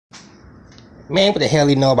Man, what the hell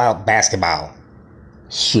he know about basketball?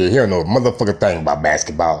 Shit, he don't know a motherfucking thing about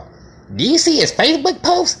basketball. Do you see his Facebook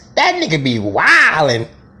post? That nigga be wildin'.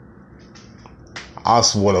 I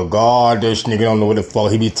swear to God, this nigga don't know what the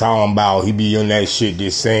fuck he be talking about. He be on that shit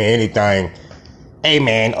just saying anything. Hey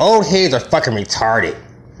man, old heads are fucking retarded.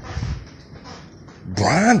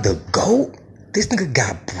 Bron the GOAT? This nigga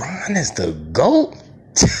got Bron as the GOAT?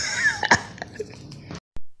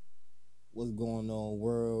 What's going on,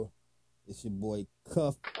 world? It's your boy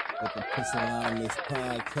Cuff with the Anonymous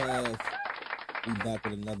Podcast. We back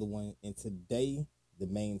with another one, and today the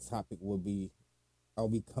main topic will be: are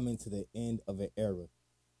we coming to the end of an era?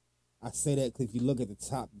 I say that because if you look at the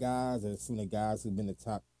top guys, or some of the guys who've been the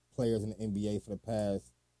top players in the NBA for the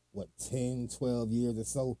past, 10, 12 years or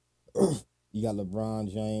so, you got LeBron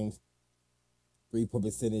James. 3-point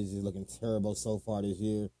percentage is looking terrible so far this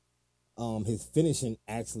year. His finishing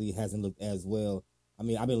actually hasn't looked as well. I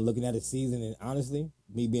mean, I've been looking at his season, and honestly,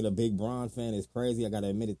 me being a big Bron fan is crazy. I got to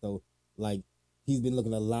admit it, though. Like, he's been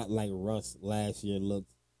looking a lot like Russ last year looked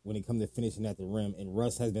when it comes to finishing at the rim, and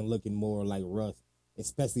Russ has been looking more like Russ,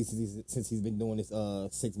 especially since he's been doing this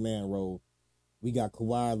six-man role. We got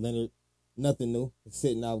Kawhi Leonard, nothing new,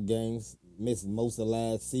 sitting out games, missed most of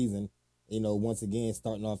last season. You know, once again,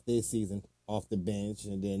 starting off this season off the bench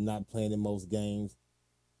and then not playing in most games.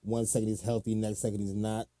 1 second he's healthy, next second he's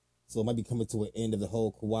not. So it might be coming to an end of the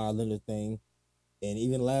whole Kawhi Leonard thing. And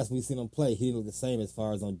even last we seen him play, he didn't look the same as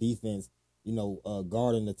far as on defense,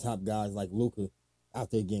 guarding the top guys like Luka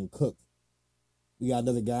out there getting cooked. We got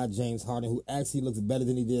another guy, James Harden, who actually looks better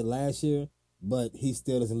than he did last year, but he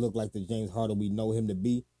still doesn't look like the James Harden we know him to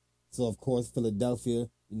be. So, of course, Philadelphia,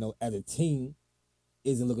 as a team,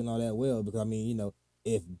 isn't looking all that well because,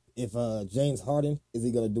 if James Harden, is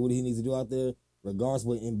he going to do what he needs to do out there? Regardless of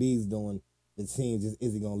what Embiid's doing, the team just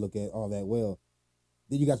isn't going to look at all that well.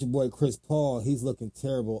 Then you got your boy Chris Paul. He's looking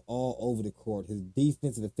terrible all over the court. His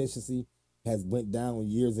defensive efficiency has went down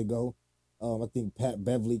years ago. I think Pat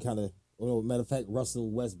Beverly matter of fact,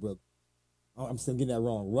 Russell Westbrook. I'm still getting that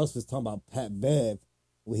wrong. Russ was talking about Pat Bev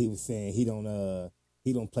when he was saying he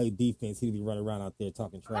don't play defense. He'd be running around out there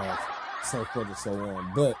talking trash, so forth and so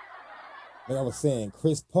on. But like I was saying,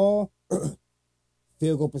 Chris Paul,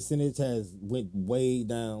 field goal percentage has went way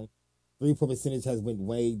down. 3-point percentage has went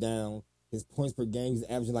way down. His points per game, he's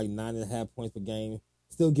averaging like 9.5 points per game.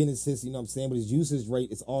 Still getting assists, but his usage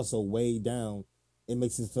rate is also way down. It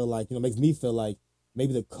makes me feel like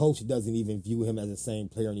maybe the coach doesn't even view him as the same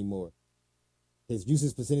player anymore. His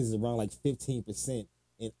usage percentage is around like 15%,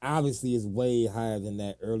 and obviously is way higher than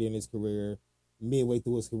that early in his career, midway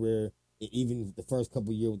through his career, and even the first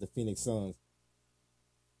couple of years with the Phoenix Suns.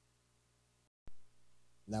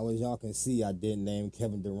 Now, as y'all can see, I did name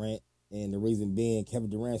Kevin Durant, and the reason being Kevin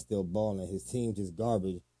Durant's still balling. His team just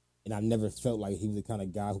garbage, and I've never felt like he was the kind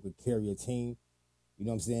of guy who could carry a team. You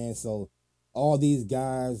know what I'm saying? So all these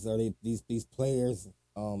guys, these players,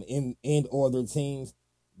 and or their teams,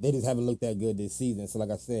 they just haven't looked that good this season. So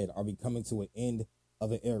like I said, are we coming to an end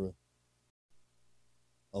of an era?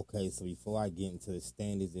 Okay, so before I get into the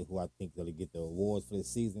standings and who I think going to get the awards for the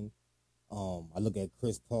season, I look at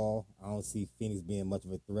Chris Paul. I don't see Phoenix being much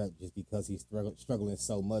of a threat just because he's struggling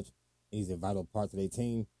so much. He's a vital part to their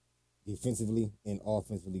team, defensively and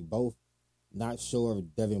offensively both. Not sure if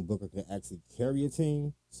Devin Booker can actually carry a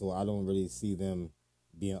team, so I don't really see them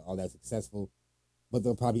being all that successful. But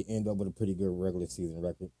they'll probably end up with a pretty good regular season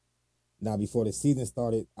record. Now, before the season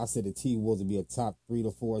started, I said the T-Wolves would be a top 3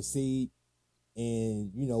 to 4 seed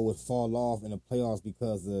and, would fall off in the playoffs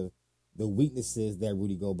because of the weaknesses that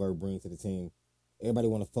Rudy Gobert brings to the team. Everybody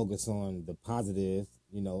want to focus on the positives,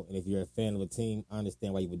 and if you're a fan of a team, I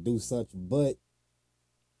understand why you would do such. But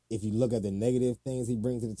if you look at the negative things he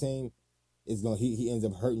brings to the team, he ends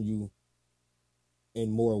up hurting you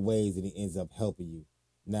in more ways than he ends up helping you.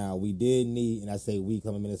 Now, we did need, and I say we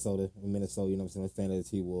come in Minnesota, I'm a fan of the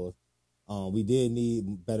T-Wolves. We did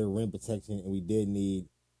need better rim protection, and we did need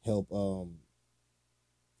help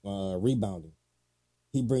rebounding.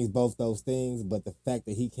 He brings both those things, but the fact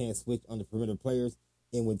that he can't switch on the perimeter players,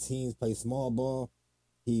 and when teams play small ball,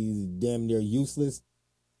 he's damn near useless.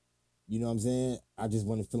 You know what I'm saying? I just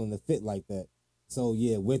wasn't feeling the fit like that. So,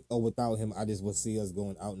 yeah, with or without him, I just would see us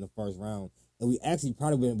going out in the first round. And we actually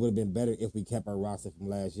probably would have been better if we kept our roster from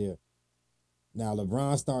last year. Now,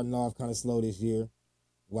 LeBron's starting off kind of slow this year,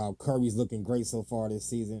 while Curry's looking great so far this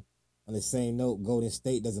season. On the same note, Golden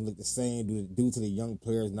State doesn't look the same due to the young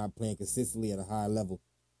players not playing consistently at a high level.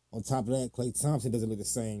 On top of that, Klay Thompson doesn't look the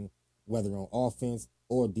same, whether on offense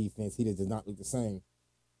or defense. He does not look the same.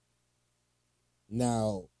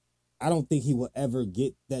 Now, I don't think he will ever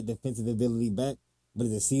get that defensive ability back But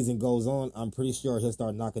as the season goes on, I'm pretty sure he'll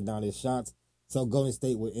start knocking down his shots. So Golden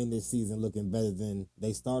State will end this season looking better than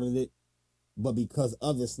they started it. But because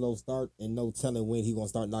of the slow start and no telling when he's going to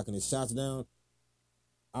start knocking his shots down,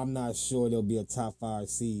 I'm not sure there'll be a top 5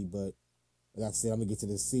 seed. But like I said, I'm going to get to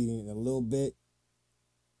the seeding in a little bit.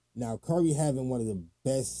 Now, Curry having one of the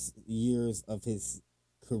best years of his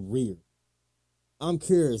career. I'm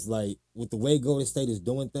curious, like, with the way Golden State is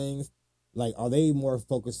doing things, like, are they more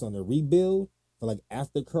focused on the rebuild for, like,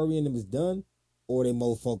 after Curry and them is done? Or are they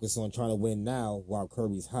more focused on trying to win now while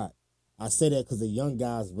Curry's hot? I say that because the young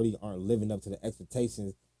guys really aren't living up to the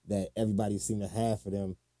expectations that everybody seemed to have for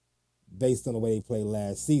them based on the way they played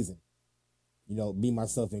last season. You know, me,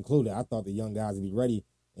 myself included, I thought the young guys would be ready,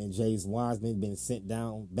 and James Wiseman been sent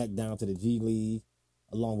back down to the G League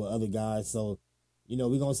along with other guys. So, you know,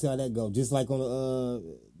 we're going to see how that goes. Just like on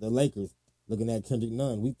the Lakers, looking at Kendrick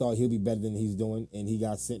Nunn, we thought he'll be better than he's doing, and he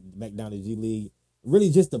got sent back down to G League.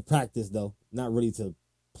 Really just to practice, though. Not really to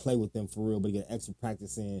play with them for real, but to get extra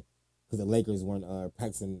practice in because the Lakers weren't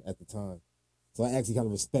practicing at the time. So I actually kind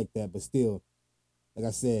of respect that. But still, like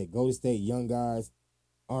I said, Golden State young guys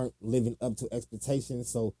aren't living up to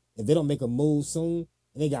expectations. So if they don't make a move soon,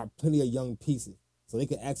 and they got plenty of young pieces, so they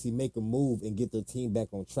could actually make a move and get their team back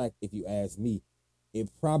on track, if you ask me, it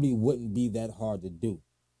probably wouldn't be that hard to do.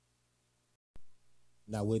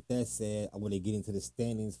 Now, with that said, I want to get into the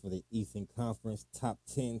standings for the Eastern Conference top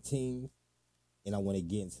 10 teams, and I want to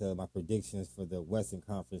get into my predictions for the Western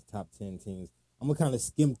Conference top 10 teams. I'm going to kind of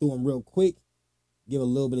skim through them real quick, give a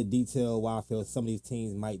little bit of detail why I feel some of these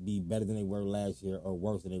teams might be better than they were last year or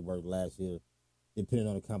worse than they were last year, depending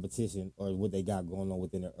on the competition or what they got going on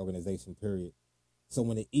within their organization, period. So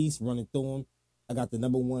when the East running through them, I got the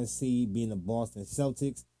number 1 seed being the Boston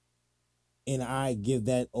Celtics. And I give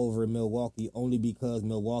that over Milwaukee only because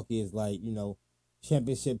Milwaukee is like, you know,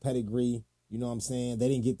 championship pedigree. You know what I'm saying? They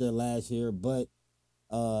didn't get there last year, but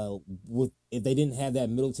if they didn't have that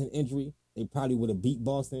Middleton injury, they probably would have beat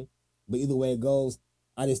Boston. But either way it goes,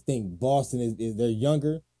 I just think Boston is they're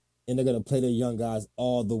younger, and they're going to play their young guys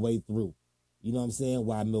all the way through. You know what I'm saying?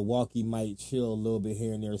 While Milwaukee might chill a little bit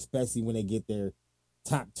here and there, especially when they get their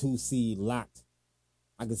top 2 seed locked.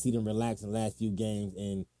 I can see them relax in the last few games,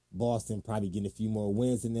 and Boston probably getting a few more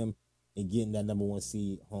wins than them and getting that number 1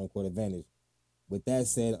 seed home court advantage. With that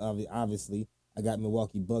said, obviously, I got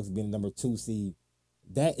Milwaukee Bucks being the number 2 seed.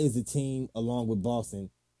 That is the team, along with Boston,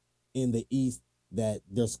 in the East that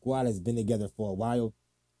their squad has been together for a while.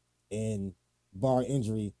 And bar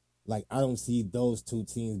injury, like, I don't see those 2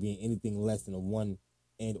 teams being anything less than a 1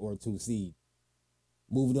 and or 2 seed.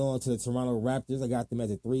 Moving on to the Toronto Raptors, I got them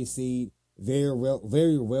as a 3 seed.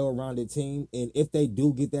 Very well-rounded team. And if they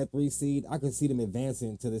do get that 3 seed, I can see them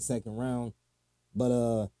advancing to the second round.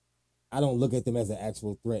 But I don't look at them as an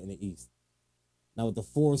actual threat in the East. Now, with the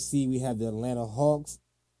 4 seed, we have the Atlanta Hawks,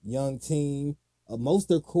 young team. Most of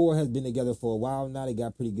their core has been together for a while now. They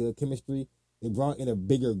got pretty good chemistry. They brought in a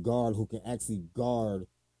bigger guard who can actually guard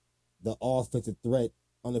the offensive threat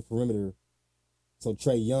on the perimeter. So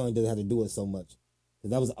Trae Young doesn't have to do it so much.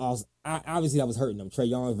 That was awesome. Obviously, that was hurting them. Trae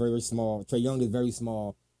Young is very small. Trae Young is very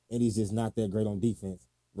small, and he's just not that great on defense.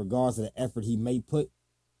 Regardless of the effort he may put,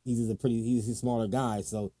 he's a smaller guy.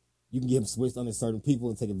 So you can get him switched on to certain people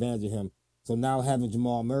and take advantage of him. So now having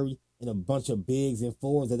Jamal Murray and a bunch of bigs and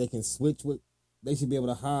fours that they can switch with, they should be able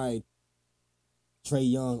to hide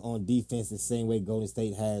Trae Young on defense the same way Golden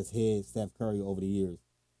State has hid Steph Curry over the years.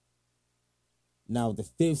 Now, with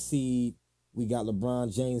the 5th seed, we got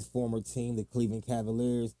LeBron James' former team, the Cleveland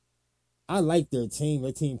Cavaliers. I like their team.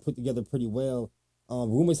 Their team put together pretty well.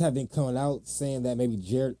 Rumors have been coming out saying that maybe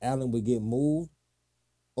Jared Allen would get moved,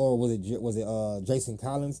 or was it Jason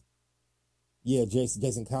Collins? Yeah,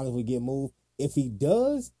 Jason Collins would get moved. If he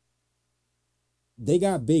does, they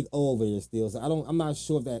got Big O over there still. So I'm not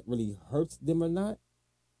sure if that really hurts them or not.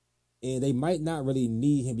 And they might not really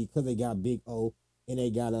need him because they got Big O and they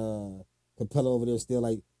got Capella over there still.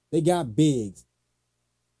 Like, they got bigs.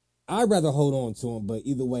 I'd rather hold on to him, but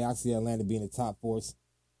either way, I see Atlanta being the top force.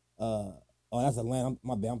 That's Atlanta.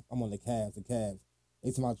 My bad. I'm on the Cavs. The Cavs.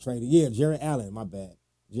 It's my trade. Yeah, Jared Allen. My bad.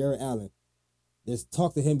 Jared Allen. There's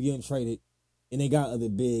talk to him getting traded, and they got other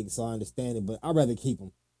bigs, so I understand it, but I'd rather keep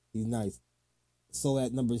him. He's nice. So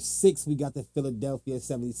at number 6, we got the Philadelphia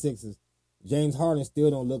 76ers. James Harden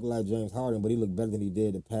still don't look like James Harden, but he looked better than he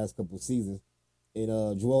did the past couple of seasons. And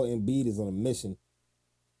Joel Embiid is on a mission.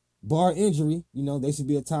 Bar injury, you know, they should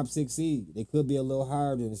be a top 6 seed. They could be a little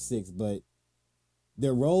higher than a 6, but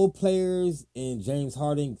their role players and James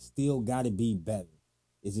Harden still got to be better.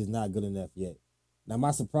 It's just not good enough yet. Now,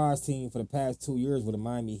 my surprise team for the past 2 years were the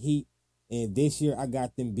Miami Heat, And this year, I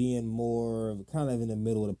got them being more kind of in the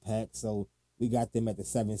middle of the pack. So we got them at the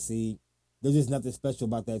 7th seed. There's just nothing special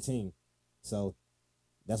about that team. So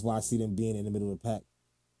that's why I see them being in the middle of the pack.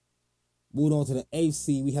 Moving on to the 8th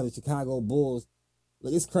seed, we have the Chicago Bulls.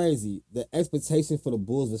 Look, it's crazy. The expectation for the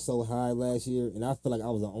Bulls was so high last year, and I feel like I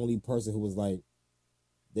was the only person who was like,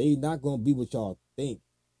 they not going to be what y'all think.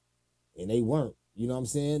 And they weren't. You know what I'm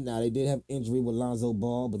saying? Now, they did have injury with Lonzo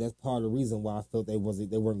Ball, but that's part of the reason why I felt they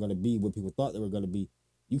weren't going to be what people thought they were going to be.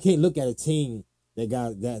 You can't look at a team that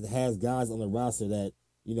has guys on the roster that,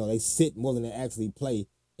 you know, they sit more than they actually play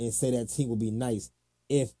and say that team will be nice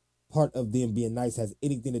if part of them being nice has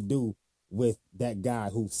anything to do with that guy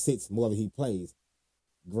who sits more than he plays.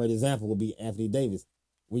 Great example would be Anthony Davis.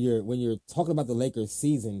 When you're talking about the Lakers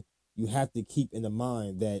season, you have to keep in the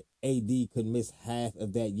mind that AD could miss half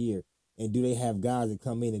of that year. And do they have guys that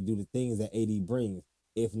come in and do the things that AD brings?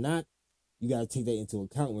 If not, you got to take that into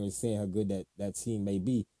account when you're saying how good that team may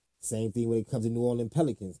be. Same thing when it comes to New Orleans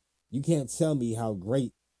Pelicans. You can't tell me how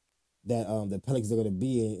great that the Pelicans are going to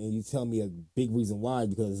be, and you tell me a big reason why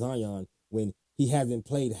because of Zion when he hasn't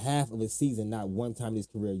played half of a season, not one time in his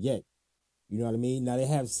career yet. You know what I mean? Now they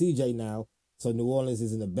have CJ now, so New Orleans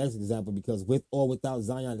isn't the best example because with or without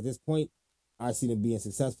Zion at this point, I see them being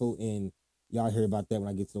successful, and y'all hear about that when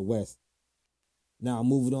I get to the West. Now,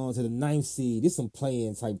 moving on to the 9th seed. There's some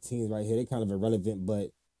play-in type teams right here. They're kind of irrelevant,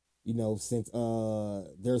 but, you know, since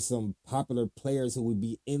there's some popular players who would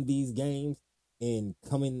be in these games and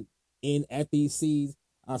coming in at these seeds,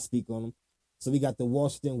 I'll speak on them. So we got the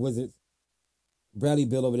Washington Wizards. Bradley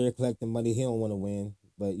Beal over there collecting money. He don't want to win,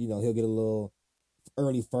 but, you know, he'll get a little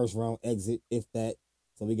early first-round exit, if that.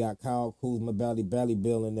 So we got Kyle Kuzma, Bradley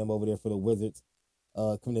Beal, and them over there for the Wizards.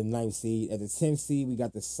 Coming to the 9th seed. At the 10th seed, we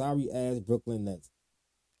got the sorry-ass Brooklyn Nets.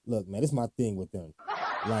 Look, man, this is my thing with them.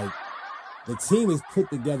 Like, the team is put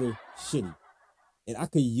together shitty. And I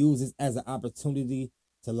could use this as an opportunity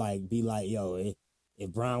to, like, be like, yo, if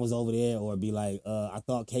Bron was over there, or be like, I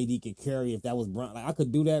thought KD could carry if that was Bron. Like, I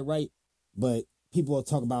could do that, right? But people will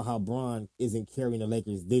talk about how Bron isn't carrying the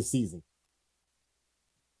Lakers this season.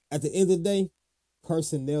 At the end of the day,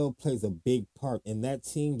 personnel plays a big part, and that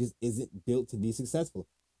team just isn't built to be successful.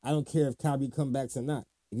 I don't care if Kyrie come back or not.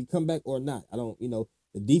 If he come back or not, I don't, you know,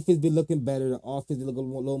 the defense been looking better. The offense been looking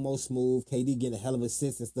a little more smooth. KD getting a hell of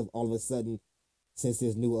assists and stuff all of a sudden since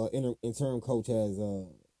his new interim coach has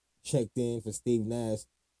checked in for Steve Nash.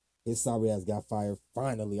 His sorry ass got fired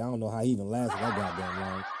finally. I don't know how he even lasted that goddamn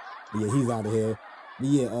long. But yeah, he's out of here. But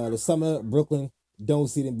yeah, to sum it up, Brooklyn, don't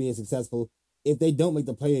see them being successful. If they don't make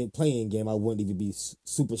the play-in game, I wouldn't even be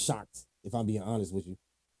super shocked, if I'm being honest with you.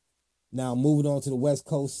 Now, moving on to the West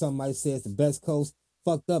Coast, some might say it's the best coast.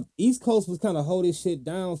 Fucked up. East Coast was kind of holding shit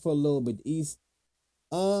down for a little bit. The East,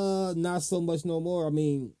 not so much no more. I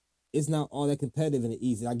mean, it's not all that competitive in the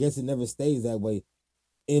East. I guess it never stays that way.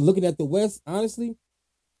 And looking at the West, honestly,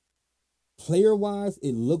 player-wise,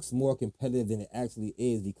 it looks more competitive than it actually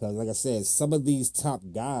is because, like I said, some of these top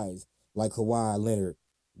guys, like Kawhi Leonard,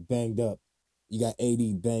 banged up. You got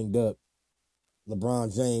AD banged up.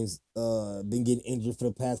 LeBron James been getting injured for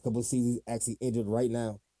the past couple of seasons, actually injured right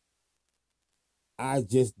now. I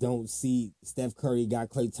just don't see Steph Curry got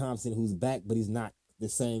Klay Thompson, who's back, but he's not the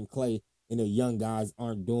same Klay, and the young guys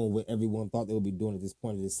aren't doing what everyone thought they would be doing at this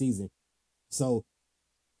point of the season. So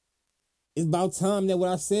it's about time that what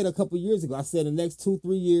I said a couple years ago, I said the next 2-3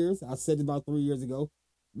 years, I said it about 3 years ago,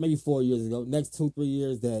 maybe 4 years ago, next 2-3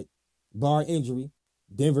 years that bar injury,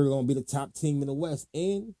 Denver going to be the top team in the West.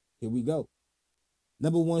 And here we go.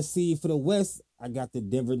 Number 1 seed for the West, I got the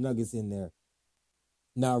Denver Nuggets in there.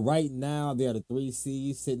 Now, right now, they're the 3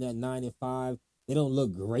 seed, sitting at 9-5. They don't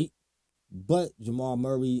look great. But Jamal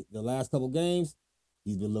Murray, the last couple games,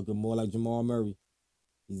 he's been looking more like Jamal Murray.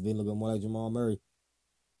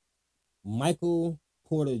 Michael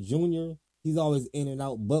Porter Jr., he's always in and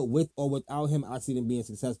out. But with or without him, I see them being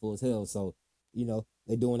successful as hell. So, you know,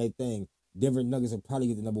 they're doing their thing. Denver Nuggets will probably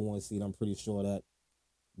get the number 1 seed. I'm pretty sure of that.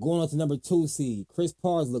 Going on to number 2 seed. Chris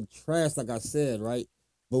Paul's look trash, like I said, right?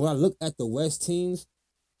 But when I look at the West teams,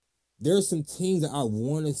 there's some teams that I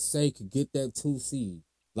want to say could get that 2 seed,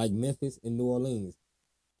 like Memphis and New Orleans.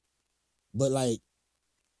 But, like,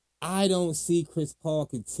 I don't see Chris Paul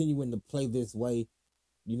continuing to play this way.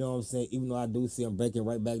 You know what I'm saying? Even though I do see him breaking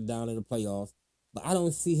right back down in the playoffs. But I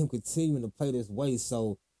don't see him continuing to play this way.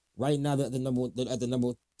 So, right now, they're at the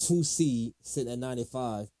number 2 seed, sitting at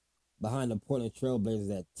 95, behind the Portland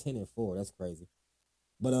Trailblazers at 10-4. That's crazy.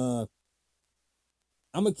 But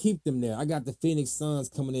I'm going to keep them there. I got the Phoenix Suns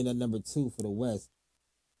coming in at number 2 for the West.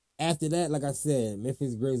 After that, like I said,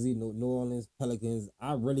 Memphis Grizzlies, New Orleans Pelicans,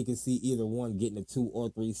 I really can see either one getting a 2 or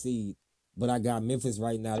 3 seed. But I got Memphis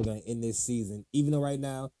right now. They're going to end this season. Even though right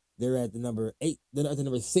now they're at the number 8, they're at the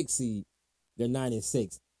number 6 seed. They're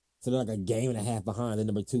 9-6. So they're like a game and a half behind the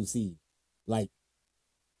number 2 seed. Like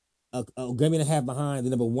a game and a half behind the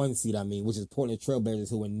number 1 seed, which is Portland Trailblazers,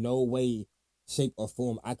 who in no way, shape, or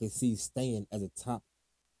form I can see staying as a top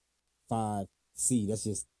 5 seed. That's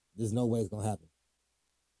just, there's no way it's going to happen.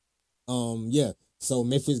 Yeah. So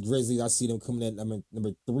Memphis Grizzlies, I see them coming at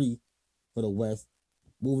number 3 for the West.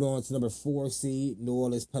 Moving on to number 4 seed, New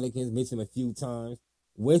Orleans Pelicans, mentioned a few times.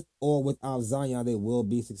 With or without Zion, they will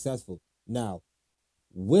be successful. Now,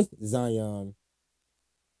 with Zion,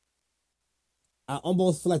 I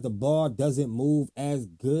almost feel like the ball doesn't move as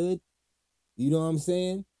good. You know what I'm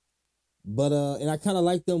saying? But and I kind of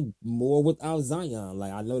like them more without Zion.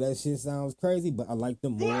 Like, I know that shit sounds crazy, but I like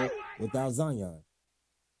them more without Zion.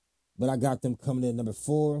 But I got them coming in number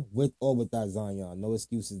 4 with or without Zion. No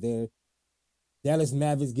excuses there. Dallas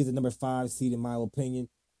Mavericks gets a number 5 seed in my opinion.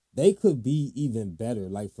 They could be even better.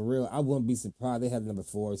 Like, for real, I wouldn't be surprised they had a number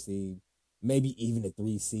 4 seed. Maybe even a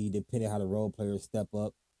 3 seed, depending how the role players step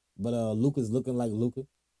up. But Luka's looking like Luka.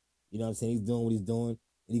 You know what I'm saying? He's doing what he's doing, and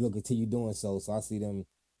he's going to continue doing so. So I see them,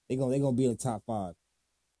 they're gonna be in the top 5.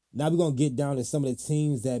 Now we're going to get down to some of the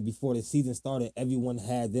teams that before the season started, everyone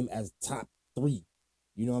had them as top 3.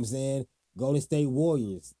 You know what I'm saying? Golden State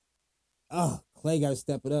Warriors. Clay got to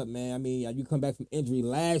step it up, man. You come back from injury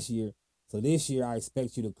last year, so this year I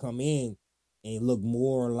expect you to come in and look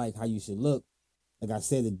more like how you should look. Like I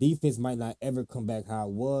said, the defense might not ever come back how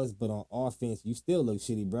it was, but on offense, you still look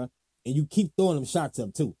shitty, bro. And you keep throwing them shots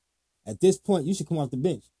up, too. At this point, you should come off the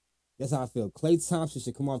bench. That's how I feel. Klay Thompson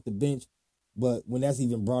should come off the bench, but when that's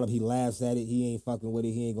even brought up, he laughs at it. He ain't fucking with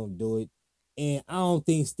it. He ain't going to do it. And I don't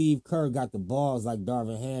think Steve Kerr got the balls like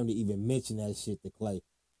Darvin Ham to even mention that shit to Klay.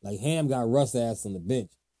 Like, Ham got Russ ass on the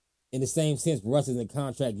bench. In the same sense, Russ is in a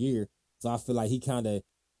contract year, so I feel like he kind of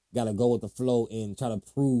got to go with the flow and try to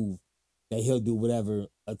prove that he'll do whatever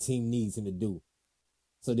a team needs him to do.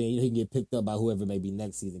 So then he can get picked up by whoever may be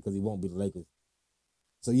next season because he won't be the Lakers.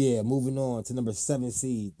 So, yeah, moving on to number 7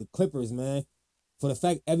 seed, the Clippers, man. For the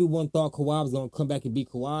fact everyone thought Kawhi was going to come back and beat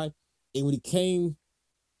Kawhi, and when he came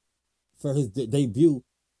for his debut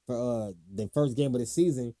for the first game of the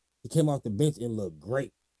season, he came off the bench and looked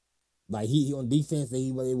great. Like, he on defense,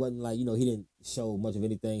 he wasn't like, he didn't show much of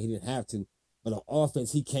anything. He didn't have to. But on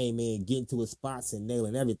offense, he came in, getting to his spots and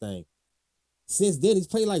nailing everything. Since then, he's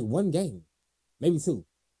played like 1 game, maybe 2.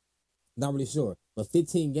 Not really sure. But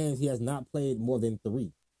 15 games, he has not played more than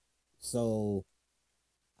 3. So,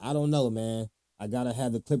 I don't know, man. I got to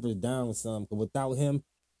have the Clippers down some. Because without him,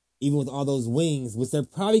 even with all those wings, which they're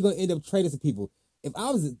probably going to end up trading to people. If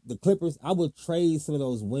I was the Clippers, I would trade some of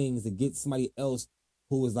those wings to get somebody else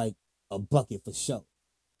who was like a bucket for sure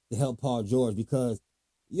to help Paul George, because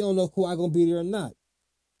you don't know if Kawhi going to be there or not.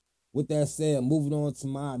 With that said, moving on to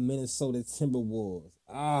my Minnesota Timberwolves.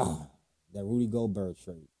 That Rudy Gobert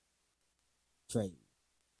trade.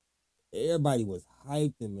 Everybody was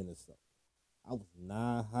hyped in Minnesota. I was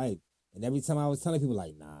not hyped. And every time I was telling people,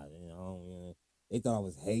 like, nah, they thought I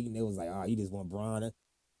was hating. They was like, you just want Bron.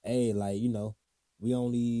 Hey, like, we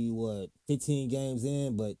only, 15 games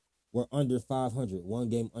in, but we're under 500. 1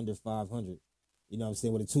 game under 500. You know what I'm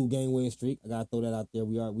saying? With a 2-game win streak. I got to throw that out there.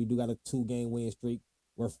 We do got a 2-game win streak.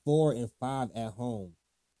 We're 4-5 at home.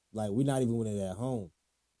 Like, we're not even winning at home.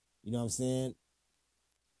 You know what I'm saying?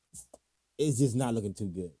 It's just not looking too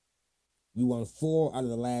good. We won 4 out of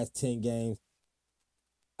the last 10 games.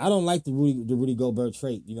 I don't like the Rudy Gobert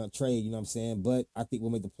trade, you know what I'm saying? But I think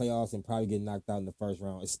we'll make the playoffs and probably get knocked out in the first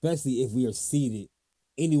round, especially if we are seeded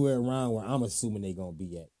anywhere around where I'm assuming they're going to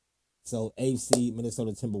be at. So, 8th seed,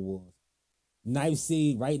 Minnesota Timberwolves. 9th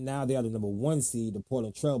seed, right now, they are the number 1 seed, the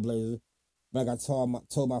Portland Trailblazers. Like I told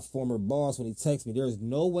my former boss when he texted me, there's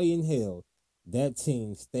no way in hell that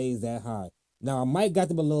team stays that high. Now, I might got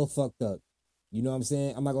them a little fucked up. You know what I'm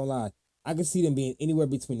saying? I'm not going to lie. I can see them being anywhere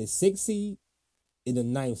between the 6th seed and the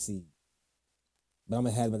 9th seed. But I'm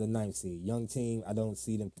going to have them at the 9th seed. Young team, I don't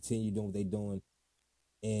see them continue doing what they're doing.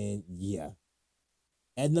 And, yeah.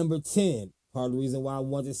 At number 10, part of the reason why I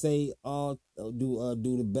want to say do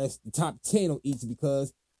the best, the top 10 on each,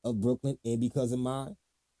 because of Brooklyn and because of my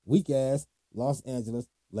weak-ass Los Angeles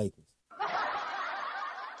Lakers.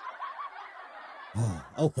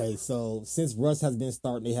 Okay, so since Russ has been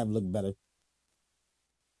starting, they have looked better.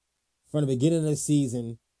 From the beginning of the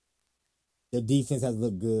season, the defense has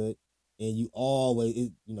looked good, and you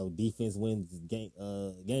always, defense wins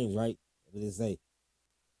games, right? What do they say?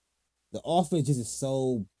 The offense just is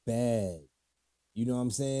so bad. You know what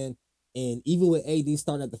I'm saying? And even with AD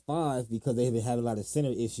starting at the 5, because they have been having a lot of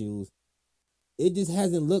center issues, it just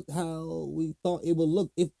hasn't looked how we thought it would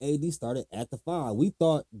look if AD started at the 5. We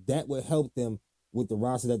thought that would help them with the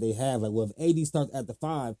roster that they have. Like, well, if AD starts at the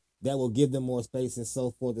 5, that will give them more space and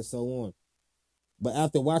so forth and so on. But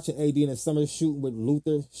after watching AD in the summer shooting with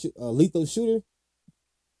Lethal Shooter,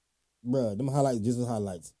 bruh, them highlights just was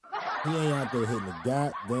highlights. He ain't out there hitting the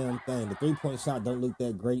goddamn thing. The 3-point shot don't look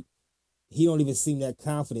that great. He don't even seem that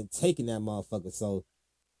confident taking that motherfucker. So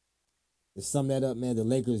to sum that up, man, the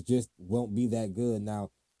Lakers just won't be that good.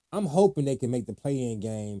 Now, I'm hoping they can make the play-in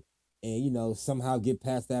game and, you know, somehow get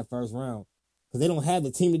past that first round. Because they don't have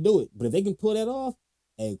the team to do it. But if they can pull that off,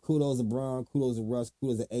 hey, kudos to Bron, kudos to Russ,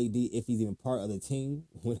 kudos to AD if he's even part of the team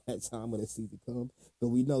when that time of the season comes. But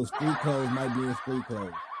we know street clothes might be in street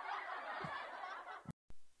clothes.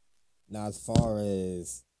 Now, as far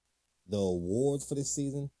as the awards for this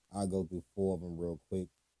season, I'll go through 4 of them real quick.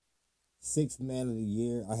 6th man of the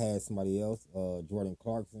year, I had somebody else, Jordan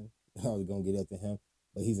Clarkson. I was going to get after him.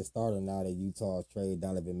 But he's a starter now that Utah's trade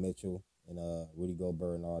Donovan Mitchell and Rudy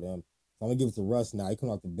Gobert and all them. So I'm going to give it to Russ now. He come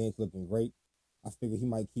off the bench looking great. I figure he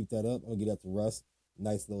might keep that up. I'm going to get that to Russ.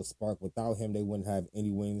 Nice little spark. Without him, they wouldn't have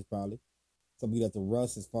any wins probably. So I'm going to get that to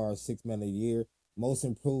Russ as far as 6th man of the year. Most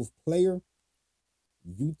improved player,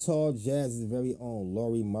 Utah Jazz's very own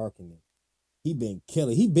Lauri Markkanen. He been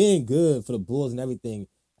killing. He been good for the Bulls and everything.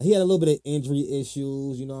 He had a little bit of injury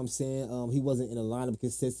issues, you know what I'm saying? He wasn't in the lineup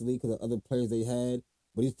consistently because of other players they had.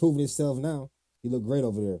 But he's proven himself now. He looked great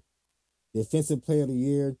over there. Defensive player of the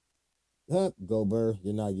year, Gobert.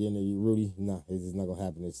 You're not getting it. Rudy, nah, it's just not going to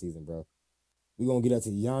happen this season, bro. We're going to get that to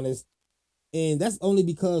Giannis. And that's only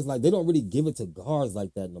because, like, they don't really give it to guards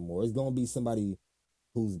like that no more. It's going to be somebody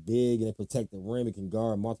who's big and they protect the rim and can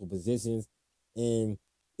guard multiple positions. And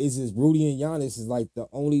it's just Rudy and Giannis is like the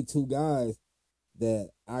only 2 guys that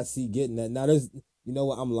I see getting that. Now, there's, you know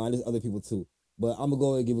what, I'm lying. There's other people too. But I'm going to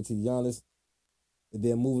go ahead and give it to Giannis. And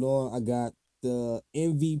then moving on, I got the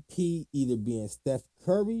MVP either being Steph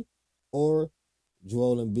Curry or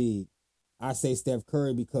Joel Embiid. I say Steph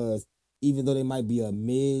Curry because even though they might be a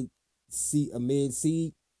mid seed,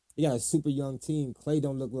 they got a super young team. Klay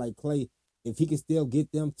don't look like Klay. If he can still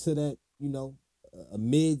get them to that, you know, a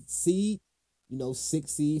mid seed, you know, 6th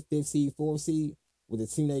seed, 5th seed, 4th seed with the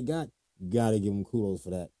team they got, you gotta give them kudos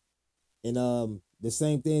for that. And the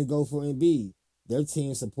same thing goes for Embiid. Their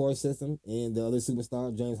team support system and the other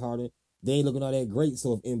superstar, James Harden, they ain't looking all that great.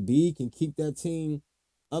 So if Embiid can keep that team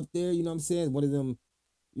up there, you know what I'm saying, one of them,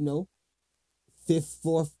 you know, 5th,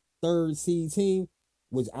 4th, 3rd seed team,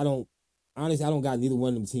 which I don't got neither one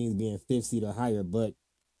of them teams being 5th seed or higher, but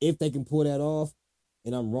if they can pull that off,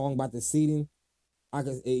 and I'm wrong about the seeding,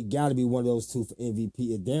 it got to be one of those 2 for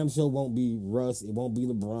MVP. It damn sure won't be Russ. It won't be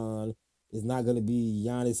LeBron. It's not going to be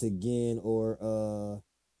Giannis again or,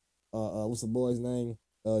 what's the boy's name?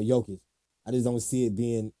 Jokic. I just don't see it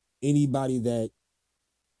being anybody that,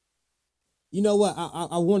 you know what?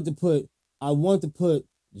 I wanted to put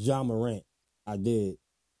Ja Morant. I did.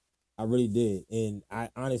 I really did. And I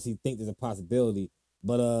honestly think there's a possibility.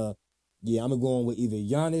 But, yeah, I'm going with either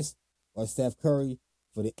Giannis or Steph Curry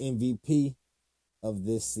for the MVP of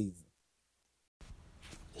this season.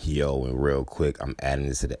 Yo, and real quick, I'm adding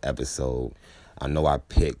this to the episode. I know I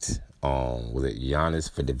picked, was it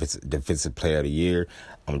Giannis for defensive player of the year?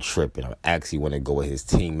 I'm tripping. I actually want to go with his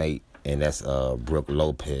teammate, and that's Brook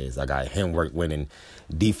Lopez. I got him winning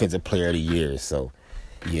defensive player of the year. So,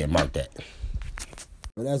 yeah, mark that.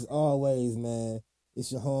 But as always, man,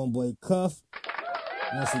 it's your homeboy Cuff.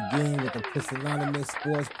 Once again with the Pusillanimous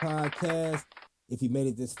Sports Podcast. If you made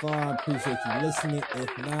it this far, I appreciate you listening.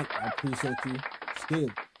 If not, I appreciate you still.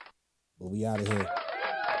 But we out of here.